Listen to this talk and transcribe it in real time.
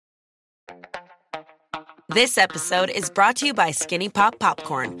This episode is brought to you by Skinny Pop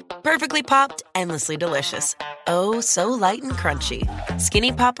Popcorn. Perfectly popped, endlessly delicious. Oh, so light and crunchy.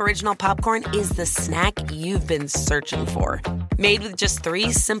 Skinny Pop Original Popcorn is the snack you've been searching for. Made with just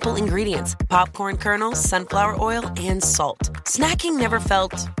 3 simple ingredients: popcorn kernels, sunflower oil, and salt. Snacking never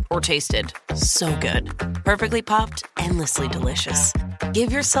felt or tasted so good. Perfectly popped, endlessly delicious.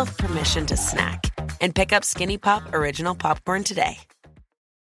 Give yourself permission to snack and pick up Skinny Pop Original Popcorn today.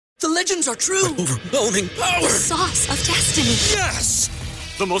 The legends are true. Overwhelming power! The sauce of destiny. Yes!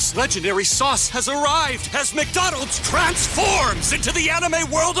 The most legendary sauce has arrived as McDonald's transforms into the anime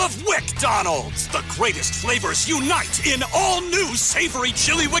world of WickDonald's. The greatest flavors unite in all new savory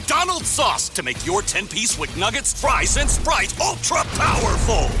chili McDonald's sauce to make your 10-piece Wick Nuggets, fries, and Sprite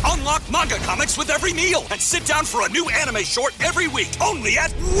ultra-powerful. Unlock manga comics with every meal and sit down for a new anime short every week only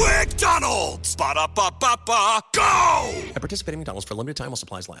at WickDonald's. Ba-da-ba-ba-ba, go! At participating McDonald's for a limited time while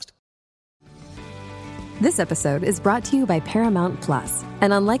supplies last. This episode is brought to you by Paramount Plus.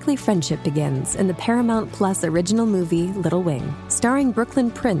 An unlikely friendship begins in the Paramount Plus original movie Little Wing, starring Brooklyn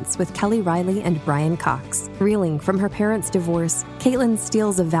Prince with Kelly Riley and Brian Cox. Reeling from her parents' divorce, Caitlin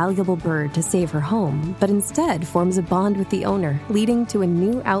steals a valuable bird to save her home, but instead forms a bond with the owner, leading to a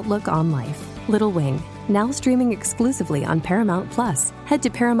new outlook on life. Little Wing, now streaming exclusively on Paramount Plus. Head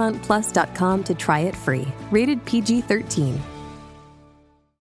to ParamountPlus.com to try it free. Rated PG-13.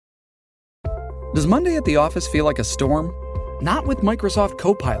 Does Monday at the office feel like a storm? Not with Microsoft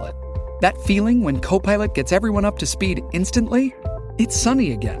Copilot. That feeling when Copilot gets everyone up to speed instantly? It's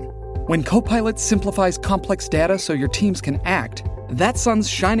sunny again. When Copilot simplifies complex data so your teams can act, that sun's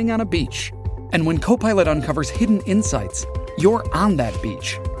shining on a beach. And when Copilot uncovers hidden insights, you're on that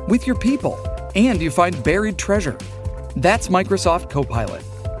beach with your people, and you find buried treasure. That's Microsoft Copilot.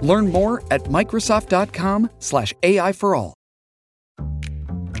 Learn more at Microsoft.com/AI for all.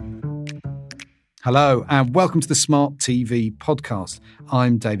 Hello and welcome to the Smart TV podcast.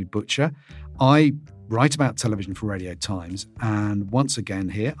 I'm David Butcher. I write about television for Radio Times, and once again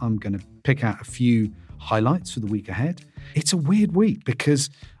here I'm going to pick out a few highlights for the week ahead. It's a weird week because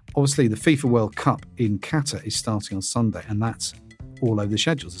obviously the FIFA World Cup in Qatar is starting on Sunday, and that's all over the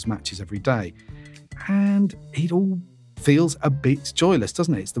schedules. There's matches every day. And it all feels a bit joyless,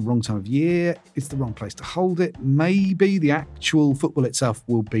 doesn't it? It's the wrong time of year. It's the wrong place to hold it. Maybe the actual football itself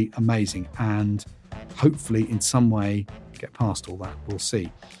will be amazing and hopefully in some way get past all that. We'll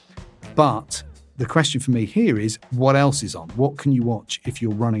see. But the question for me here is, what else is on? What can you watch if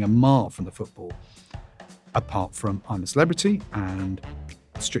you're running a mile from the football? Apart from I'm a Celebrity and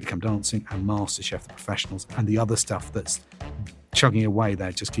Strictly Come Dancing and MasterChef, the professionals, and the other stuff that's chugging away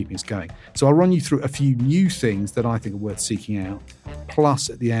there, just keeping us going. So I'll run you through a few new things that I think are worth seeking out. Plus,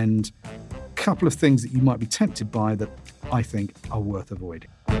 at the end, a couple of things that you might be tempted by that I think are worth avoiding.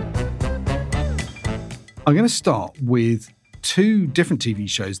 I'm going to start with 2 different TV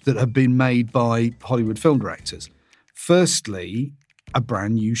shows that have been made by Hollywood film directors. Firstly, a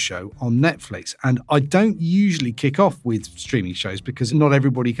brand new show on Netflix. And I don't usually kick off with streaming shows because not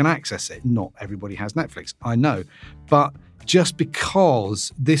everybody can access it. Not everybody has Netflix, I know. But just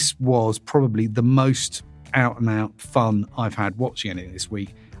because this was probably the most out-and-out fun I've had watching anything this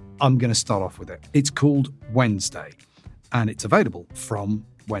week, I'm going to start off with it. It's called Wednesday, and it's available from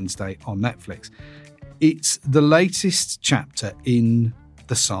Wednesday on Netflix. It's the latest chapter in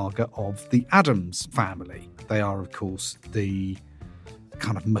the saga of the Addams family. They are, of course, the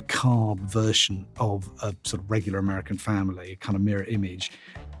kind of macabre version of a sort of regular American family, a kind of mirror image,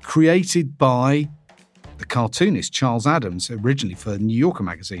 created by the cartoonist Charles Addams, originally for New Yorker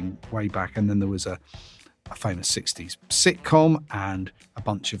magazine way back, and then there was a famous 60s sitcom and a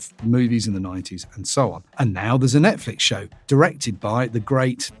bunch of movies in the 90s and so on. And now there's a Netflix show directed by the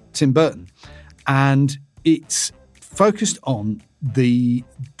great Tim Burton. And it's focused on the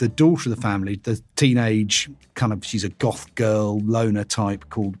daughter of the family, the teenage kind of, she's a goth girl, loner type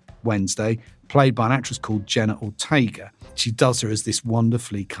called Wednesday, played by an actress called Jenna Ortega. She does her as this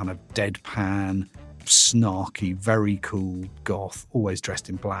wonderfully kind of deadpan, snarky, very cool goth, always dressed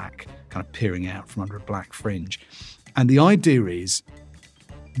in black, kind of peering out from under a black fringe. And the idea is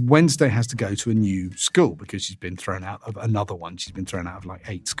Wednesday has to go to a new school because she's been thrown out of another one. She's been thrown out of like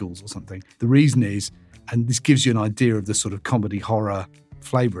 8 schools or something. The reason is, and this gives you an idea of the sort of comedy horror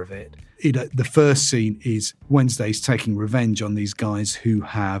flavour of it, the first scene is Wednesday's taking revenge on these guys who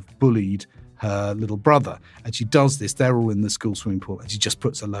have bullied her little brother. And she does this, they're all in the school swimming pool, and she just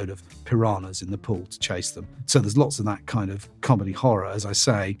puts a load of piranhas in the pool to chase them. So there's lots of that kind of comedy horror, as I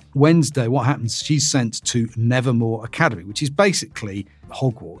say. Wednesday, what happens, she's sent to Nevermore Academy, which is basically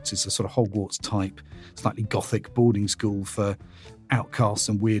Hogwarts. It's a sort of Hogwarts type, slightly gothic boarding school for outcasts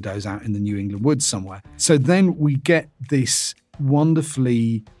and weirdos out in the New England woods somewhere. So then we get this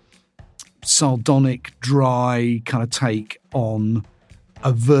wonderfully sardonic, dry kind of take on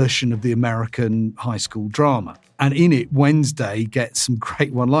a version of the American high school drama. And in it, Wednesday gets some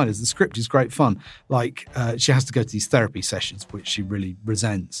great one-liners. The script is great fun. Like, she has to go to these therapy sessions, which she really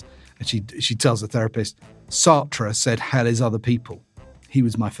resents. And she tells the therapist, Sartre said, hell is other people. He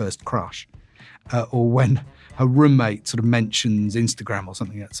was my first crush. Or when her roommate sort of mentions Instagram or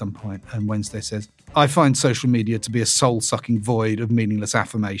something at some point, and Wednesday says, I find social media to be a soul-sucking void of meaningless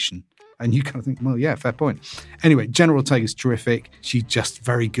affirmation. And you kind of think, well, yeah, fair point. Anyway, Jenna Ortega's terrific. She's just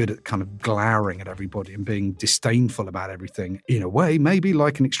very good at kind of glowering at everybody and being disdainful about everything. In a way, maybe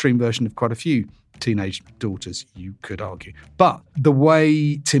like an extreme version of quite a few teenage daughters, you could argue. But the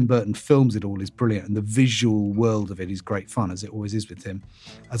way Tim Burton films it all is brilliant, and the visual world of it is great fun, as it always is with him.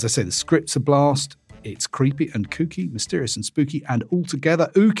 As I say, the script's a blast. It's creepy and kooky, mysterious and spooky, and altogether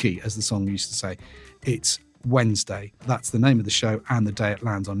ooky, as the song used to say. It's Wednesday. That's the name of the show and the day it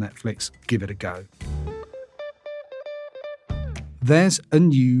lands on Netflix. Give it a go. There's a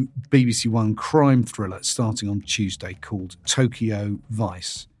new BBC One crime thriller starting on Tuesday called Tokyo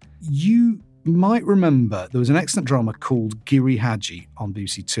Vice. You might remember there was an excellent drama called Giri Haji on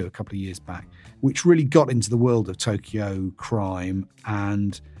BBC Two a couple of years back, which really got into the world of Tokyo crime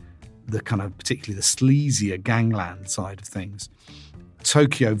and the kind of particularly the sleazier gangland side of things.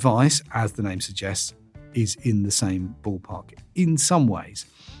 Tokyo Vice, as the name suggests, is in the same ballpark in some ways.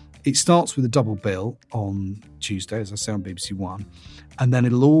 It starts with a double bill on Tuesday, as I say, on BBC One, and then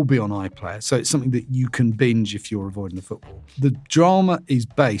it'll all be on iPlayer. So it's something that you can binge if you're avoiding the football. The drama is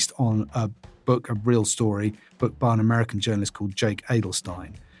based on a book, a real story, book by an American journalist called Jake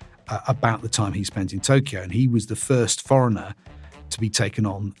Adelstein about the time he spent in Tokyo. And he was the first foreigner to be taken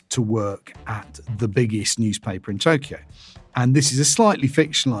on to work at the biggest newspaper in Tokyo. And this is a slightly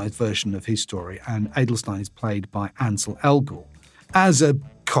fictionalised version of his story, and Adelstein is played by Ansel Elgort as a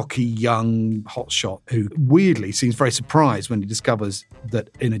cocky young hotshot who weirdly seems very surprised when he discovers that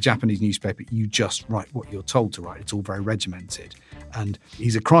in a Japanese newspaper you just write what you're told to write. It's all very regimented. And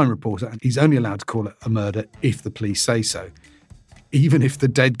he's a crime reporter, and he's only allowed to call it a murder if the police say so. Even if the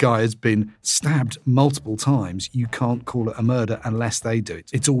dead guy has been stabbed multiple times, you can't call it a murder unless they do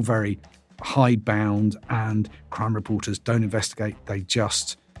it. It's all very hidebound, and crime reporters don't investigate. They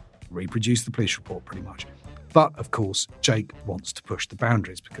just reproduce the police report pretty much. But, of course, Jake wants to push the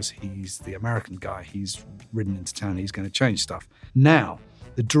boundaries because he's the American guy. He's ridden into town. He's going to change stuff. Now,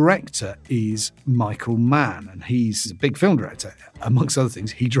 the director is Michael Mann, and he's a big film director. Amongst other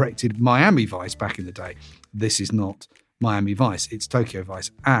things, he directed Miami Vice back in the day. This is not Miami Vice. It's Tokyo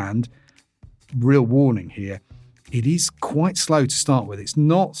Vice. And, real warning here, it is quite slow to start with. It's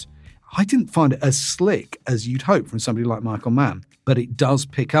not... I didn't find it as slick as you'd hope from somebody like Michael Mann, but it does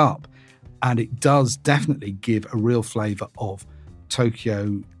pick up, and it does definitely give a real flavour of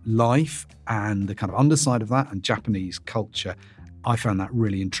Tokyo life and the kind of underside of that and Japanese culture. I found that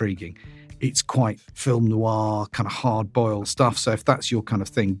really intriguing. It's quite film noir, kind of hard-boiled stuff, so if that's your kind of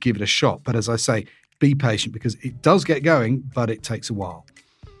thing, give it a shot. But as I say, be patient because it does get going, but it takes a while.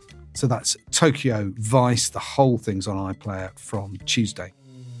 So that's Tokyo Vice. The whole thing's on iPlayer from Tuesday.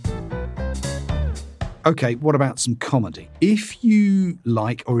 Okay, what about some comedy? If you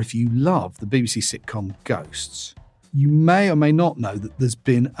like or if you love the BBC sitcom Ghosts, you may or may not know that there's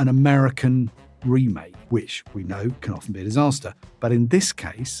been an American remake, which we know can often be a disaster. But in this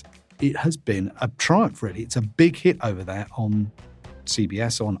case, it has been a triumph, really. It's a big hit over there on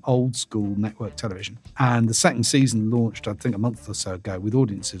CBS, on old school network television. And the second season launched, I think, a month or so ago with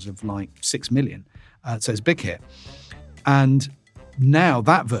audiences of like 6 million. So it's a big hit. And now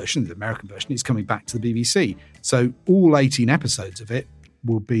that version, the American version, is coming back to the BBC. So all 18 episodes of it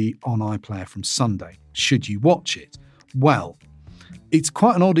will be on iPlayer from Sunday. Should you watch it? Well, it's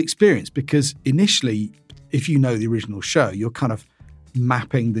quite an odd experience because initially, if you know the original show, you're kind of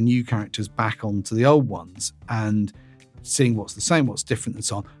mapping the new characters back onto the old ones and seeing what's the same, what's different and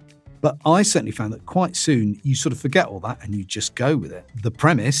so on. But I certainly found that quite soon you sort of forget all that and you just go with it. The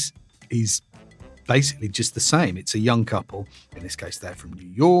premise is basically just the same. It's a young couple, in this case they're from New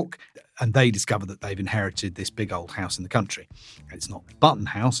York, and they discover that they've inherited this big old house in the country. It's not Button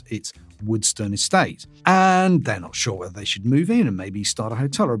House, it's Woodstone Estate. And they're not sure whether they should move in and maybe start a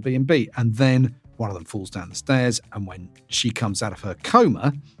hotel or a B&B. And then one of them falls down the stairs, and when she comes out of her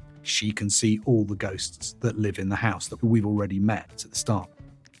coma, she can see all the ghosts that live in the house that we've already met at the start.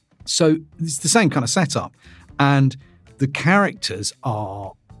 So it's the same kind of setup. And the characters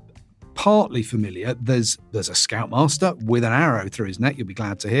are partly familiar. There's a scoutmaster with an arrow through his neck, you'll be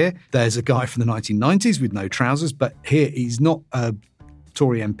glad to hear. There's a guy from the 1990s with no trousers, but here he's not a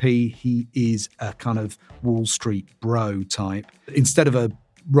Tory MP, he is a kind of Wall Street bro type. Instead of a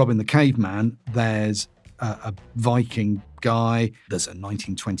Robin the Caveman, there's a Viking guy, there's a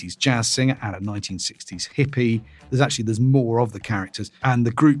 1920s jazz singer and a 1960s hippie. There's more of the characters. And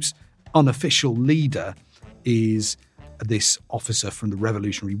the group's unofficial leader is this officer from the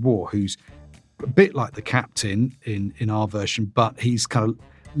Revolutionary War who's a bit like the captain in our version, but he's kind of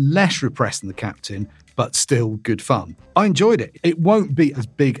less repressed than the captain, but still good fun. I enjoyed it. It won't be as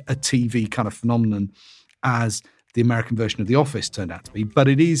big a TV kind of phenomenon as the American version of The Office turned out to be, but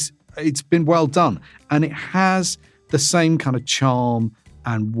it's been well done. And it has the same kind of charm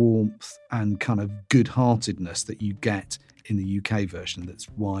and warmth and kind of good-heartedness that you get in the UK version. That's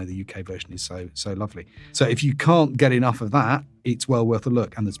why the UK version is so lovely. So if you can't get enough of that, it's well worth a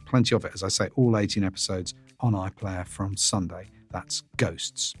look. And there's plenty of it, as I say, all 18 episodes on iPlayer from Sunday. That's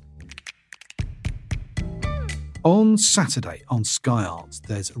Ghosts. On Saturday on Sky Arts,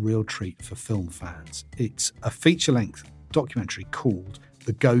 there's a real treat for film fans. It's a feature-length documentary called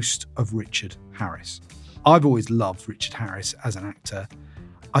The Ghost of Richard Harris. I've always loved Richard Harris as an actor.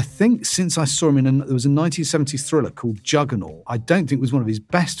 I think since I saw him there was a 1970s thriller called Juggernaut. I don't think it was one of his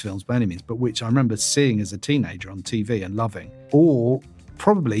best films by any means, but which I remember seeing as a teenager on TV and loving. Or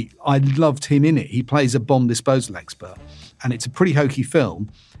probably I loved him in it. He plays a bomb disposal expert, and it's a pretty hokey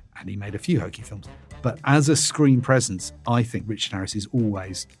film, and he made a few hokey films. But as a screen presence, I think Richard Harris is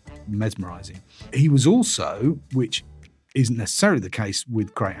always mesmerising. He was also, which isn't necessarily the case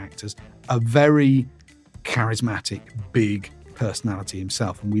with great actors, a very charismatic, big personality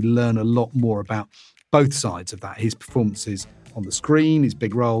himself. And we learn a lot more about both sides of that. His performances on the screen, his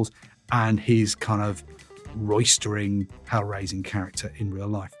big roles, and his kind of roistering, hell-raising character in real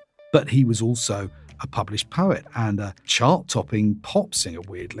life. But he was also a published poet and a chart-topping pop singer,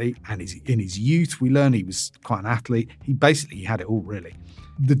 weirdly. And in his youth, we learn he was quite an athlete. He had it all, really.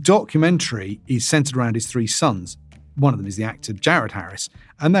 The documentary is centred around his three sons. One of them is the actor Jared Harris,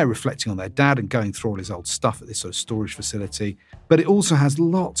 and they're reflecting on their dad and going through all his old stuff at this sort of storage facility. But it also has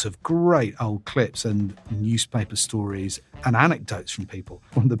lots of great old clips and newspaper stories and anecdotes from people.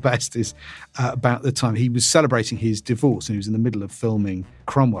 One of the best is about the time he was celebrating his divorce, and he was in the middle of filming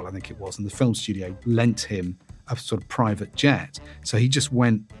Cromwell, I think it was, and the film studio lent him a sort of private jet. So he just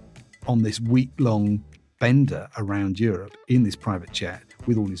went on this week-long bender around Europe in this private jet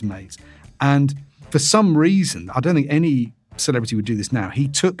with all his mates. And for some reason, I don't think any celebrity would do this now, he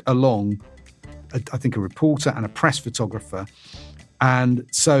took along, I think, a reporter and a press photographer. And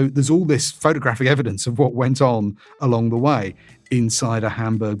so there's all this photographic evidence of what went on along the way inside a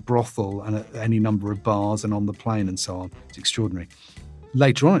Hamburg brothel and at any number of bars and on the plane and so on. It's extraordinary.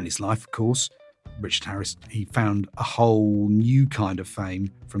 Later on in his life, of course, Richard Harris, he found a whole new kind of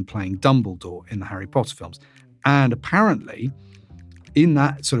fame from playing Dumbledore in the Harry Potter films. And apparently, in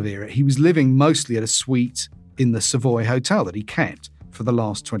that sort of era, he was living mostly at a suite in the Savoy Hotel that he kept for the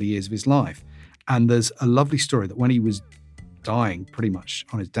last 20 years of his life. And there's a lovely story that when he was dying pretty much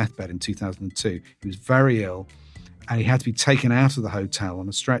on his deathbed in 2002, he was very ill and he had to be taken out of the hotel on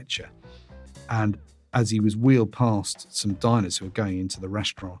a stretcher. And as he was wheeled past some diners who were going into the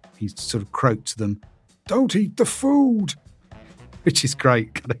restaurant, he sort of croaked to them, "Don't eat the food," which is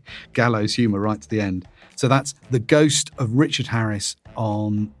great, kind of gallows humour right to the end. So that's The Ghost of Richard Harris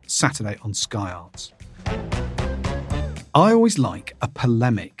on Saturday on Sky Arts. I always like a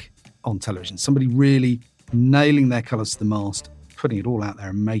polemic on television, somebody really nailing their colours to the mast, putting it all out there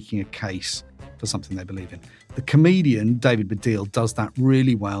and making a case for something they believe in. The comedian David Baddiel does that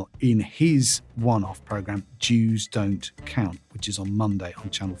really well in his one-off programme, Jews Don't Count, which is on Monday on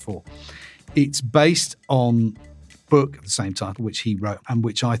Channel 4. It's based on a book of the same title, which he wrote and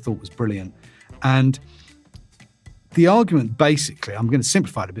which I thought was brilliant. And the argument, basically, I'm going to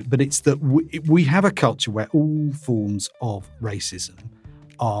simplify it a bit, but it's that we have a culture where all forms of racism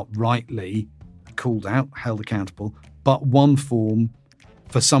are rightly called out, held accountable, but one form,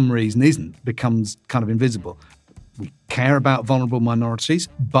 for some reason, becomes kind of invisible. We care about vulnerable minorities,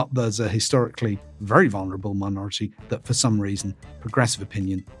 but there's a historically very vulnerable minority that, for some reason, progressive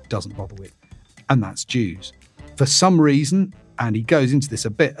opinion doesn't bother with, and that's Jews. For some reason, and he goes into this a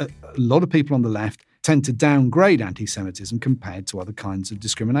bit, a lot of people on the left tend to downgrade anti-Semitism compared to other kinds of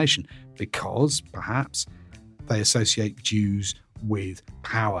discrimination because, perhaps, they associate Jews with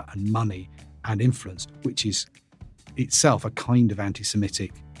power and money and influence, which is itself a kind of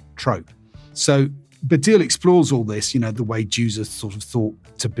anti-Semitic trope. So Baddiel explores all this, the way Jews are sort of thought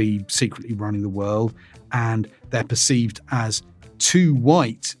to be secretly running the world, and they're perceived as too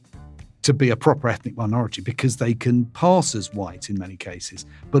white to be a proper ethnic minority because they can pass as white in many cases,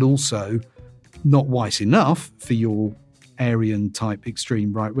 but also not white enough for your Aryan-type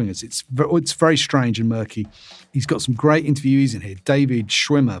extreme right-wingers. It's very strange and murky. He's got some great interviewees in here. David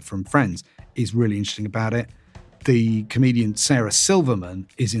Schwimmer from Friends is really interesting about it. The comedian Sarah Silverman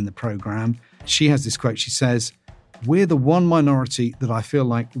is in the programme. She has this quote. She says, "We're the one minority that I feel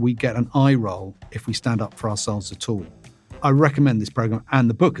like we get an eye roll if we stand up for ourselves at all." I recommend this programme and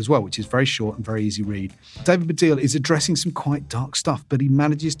the book as well, which is very short and very easy read. David Baddiel is addressing some quite dark stuff, but he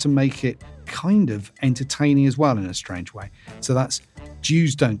manages to make it kind of entertaining as well in a strange way. So that's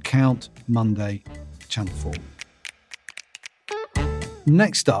Jews Don't Count, Monday, Channel 4.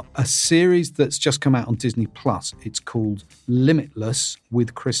 Next up, a series that's just come out on Disney+. It's called Limitless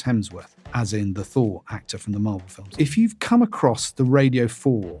with Chris Hemsworth, as in the Thor actor from the Marvel films. If you've come across the Radio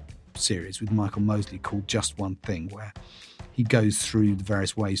 4 series with Michael Mosley called Just One Thing, where he goes through the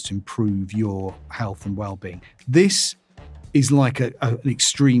various ways to improve your health and well-being, this is like an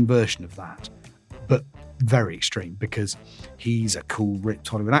extreme version of that, but very extreme because he's a cool, ripped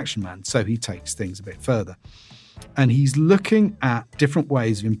Hollywood action man, so he takes things a bit further. And he's looking at different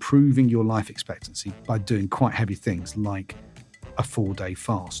ways of improving your life expectancy by doing quite heavy things like a 4-day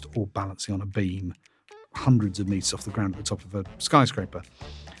fast or balancing on a beam hundreds of meters off the ground at the top of a skyscraper.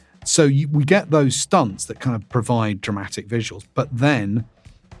 So we get those stunts that kind of provide dramatic visuals, but then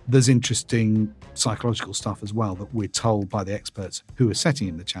there's interesting psychological stuff as well that we're told by the experts who are setting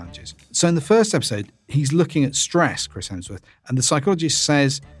him the challenges. So in the first episode, he's looking at stress, Chris Hemsworth, and the psychologist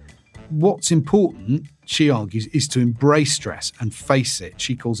says what's important, she argues, is to embrace stress and face it.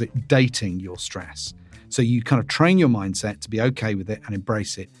 She calls it dating your stress. So you kind of train your mindset to be okay with it and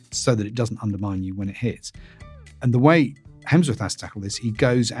embrace it so that it doesn't undermine you when it hits. And the way Hemsworth has to tackle this, he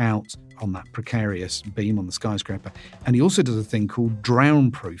goes out on that precarious beam on the skyscraper, and he also does a thing called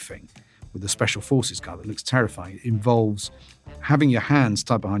drown proofing with a special forces guy that looks terrifying. It involves having your hands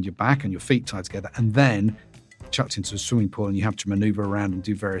tied behind your back and your feet tied together and then chucked into a swimming pool, and you have to maneuver around and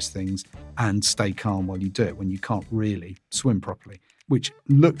do various things and stay calm while you do it when you can't really swim properly, which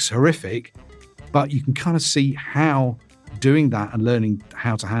looks horrific, but you can kind of see how doing that and learning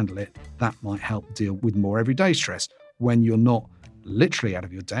how to handle it, that might help deal with more everyday stress when you're not literally out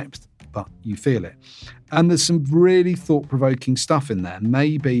of your depth, but you feel it. And there's some really thought-provoking stuff in there,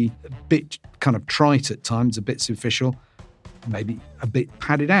 maybe a bit kind of trite at times, a bit superficial, maybe a bit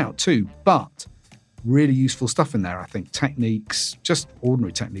padded out too, but really useful stuff in there, I think. Techniques, just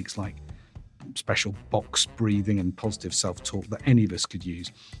ordinary techniques like special box breathing and positive self-talk that any of us could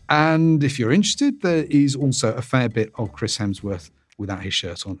use. And if you're interested, there is also a fair bit of Chris Hemsworth without his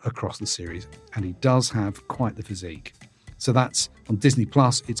shirt on across the series, and he does have quite the physique. So that's on Disney+.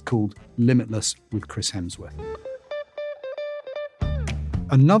 It's called Limitless with Chris Hemsworth.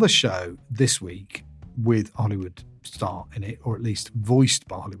 Another show this week with a Hollywood star in it, or at least voiced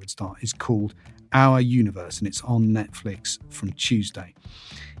by a Hollywood star, is called Our Universe, and it's on Netflix from Tuesday.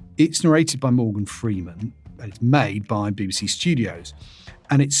 It's narrated by Morgan Freeman, and it's made by BBC Studios.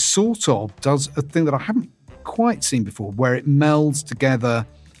 And it sort of does a thing that I haven't quite seen before, where it melds together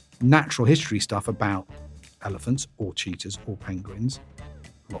natural history stuff about elephants or cheetahs or penguins,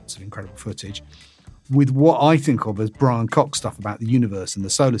 lots of incredible footage, with what I think of as Brian Cox stuff about the universe and the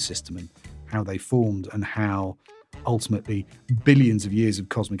solar system and how they formed and how ultimately billions of years of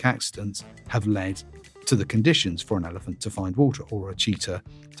cosmic accidents have led to the conditions for an elephant to find water or a cheetah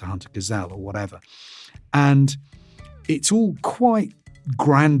to hunt a gazelle or whatever. And it's all quite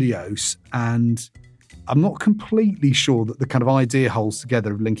grandiose, and I'm not completely sure that the kind of idea holds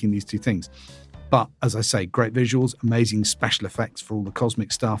together of linking these two things. But as I say, great visuals, amazing special effects for all the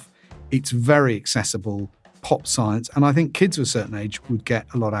cosmic stuff. It's very accessible pop science, and I think kids of a certain age would get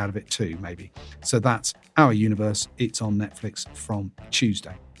a lot out of it too, maybe. So that's Our Universe. It's on Netflix from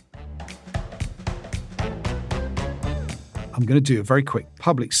Tuesday. I'm going to do a very quick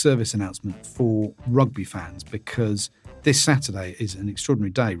public service announcement for rugby fans, because this Saturday is an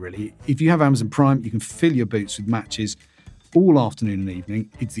extraordinary day, really. If you have Amazon Prime, you can fill your boots with matches all afternoon and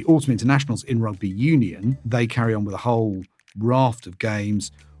evening. It's the Autumn Internationals in Rugby Union. They carry on with a whole raft of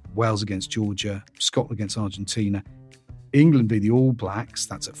games. Wales against Georgia, Scotland against Argentina, England v the All Blacks,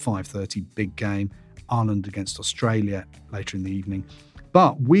 that's at 5:30, big game, Ireland against Australia later in the evening.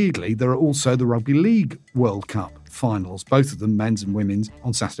 But weirdly, there are also the Rugby League World Cup finals, both of them men's and women's,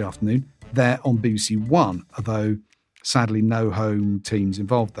 on Saturday afternoon. They're on BBC One, although sadly no home teams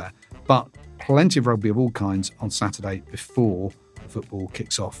involved there. But plenty of rugby of all kinds on Saturday before the football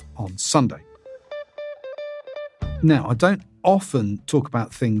kicks off on Sunday. Now, I don't often talk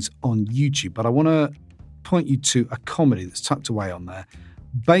about things on YouTube, but I want to point you to a comedy that's tucked away on there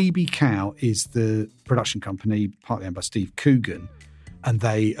Baby Cow is the production company, partly owned by Steve Coogan, and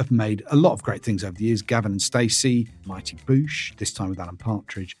they have made a lot of great things over the years. Gavin and Stacey, Mighty Boosh, this time with Alan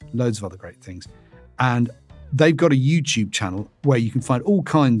Partridge, loads of other great things. And they've got a YouTube channel where you can find all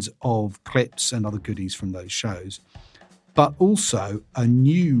kinds of clips and other goodies from those shows, but also a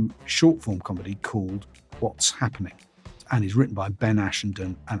new short-form comedy called What's Happening, and is written by Ben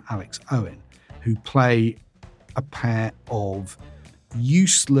Ashenden and Alex Owen, who play a pair of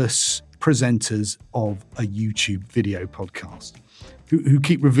useless presenters of a YouTube video podcast who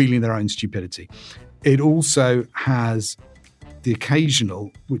keep revealing their own stupidity. It also has the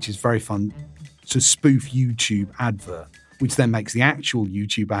occasional, which is very fun, to spoof YouTube advert, which then makes the actual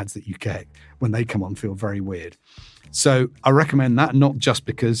YouTube ads that you get when they come on feel very weird. So I recommend that, not just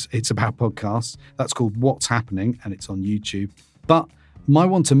because it's about podcasts. That's called What's Happening, and it's on YouTube. But my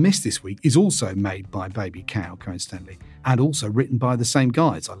one to miss this week is also made by Baby Cow, coincidentally, and also written by the same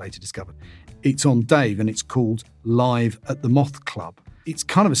guys, I later discovered. It's on Dave, and it's called Live at the Moth Club. It's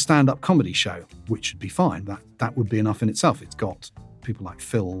kind of a stand-up comedy show, which should be fine. That would be enough in itself. It's got people like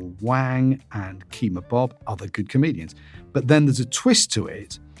Phil Wang and Kemah Bob, other good comedians. But then there's a twist to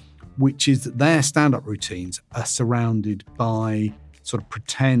it, which is that their stand-up routines are surrounded by sort of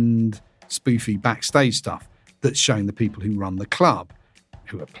pretend, spoofy backstage stuff that's showing the people who run the club,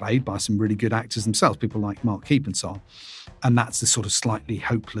 who are played by some really good actors themselves, people like Mark Heap and so on. And that's the sort of slightly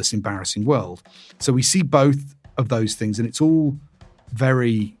hopeless, embarrassing world. So we see both of those things, and it's all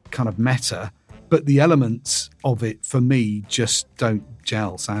very kind of meta, but the elements of it, for me, just don't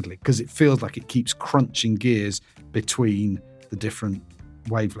gel, sadly, because it feels like it keeps crunching gears between the different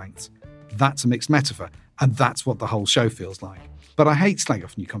wavelengths. That's a mixed metaphor, and that's what the whole show feels like. But I hate slagging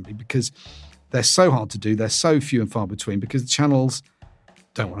off new comedy because they're so hard to do, they're so few and far between, because the channels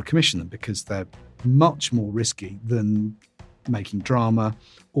don't want to commission them because they're much more risky than making drama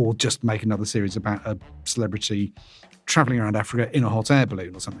or just make another series about a celebrity travelling around Africa in a hot air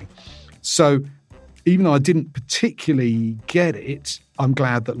balloon or something. So even though I didn't particularly get it, I'm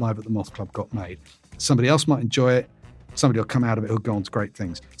glad that Live at the Moth Club got made. Somebody else might enjoy it. Somebody will come out of it who'll go on to great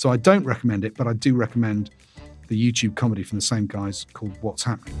things. So I don't recommend it, but I do recommend the YouTube comedy from the same guys called What's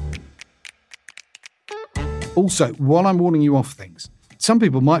Happening. Also, while I'm warning you off things, some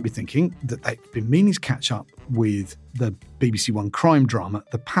people might be thinking that they've been meaning to catch up with the BBC One crime drama,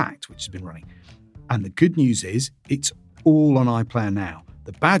 The Pact, which has been running. And the good news is it's all on iPlayer now.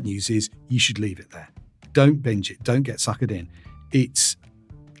 The bad news is you should leave it there. Don't binge it. Don't get suckered in. It's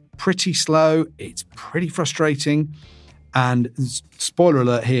pretty slow. It's pretty frustrating. And spoiler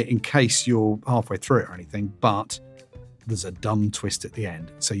alert here in case you're halfway through it or anything, but there's a dumb twist at the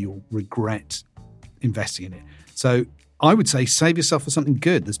end. So you'll regret investing in it. So I would say save yourself for something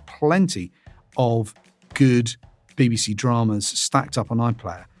good. There's plenty of good BBC dramas stacked up on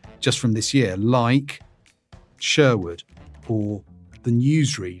iPlayer just from this year, like Sherwood or The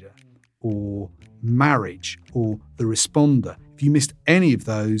Newsreader or Marriage or The Responder. If you missed any of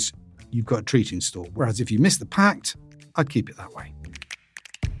those, you've got a treat in store. Whereas if you missed The Pact, I'd keep it that way.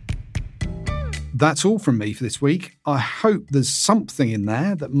 That's all from me for this week. I hope there's something in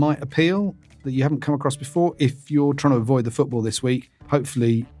there that might appeal that you haven't come across before. If you're trying to avoid the football this week,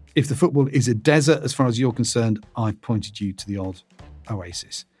 hopefully, if the football is a desert as far as you're concerned, I've pointed you to the odd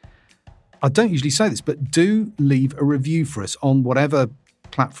oasis. I don't usually say this, but do leave a review for us on whatever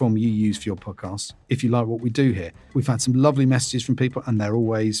platform you use for your podcasts if you like what we do here. We've had some lovely messages from people and they're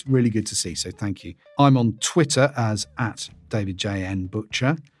always really good to see, so thank you. I'm on Twitter as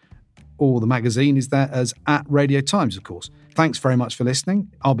 @DavidJNButcher, or the magazine is there as @Radio Times, of course. Thanks very much for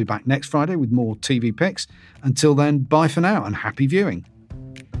listening. I'll be back next Friday with more TV picks. Until then, bye for now and happy viewing.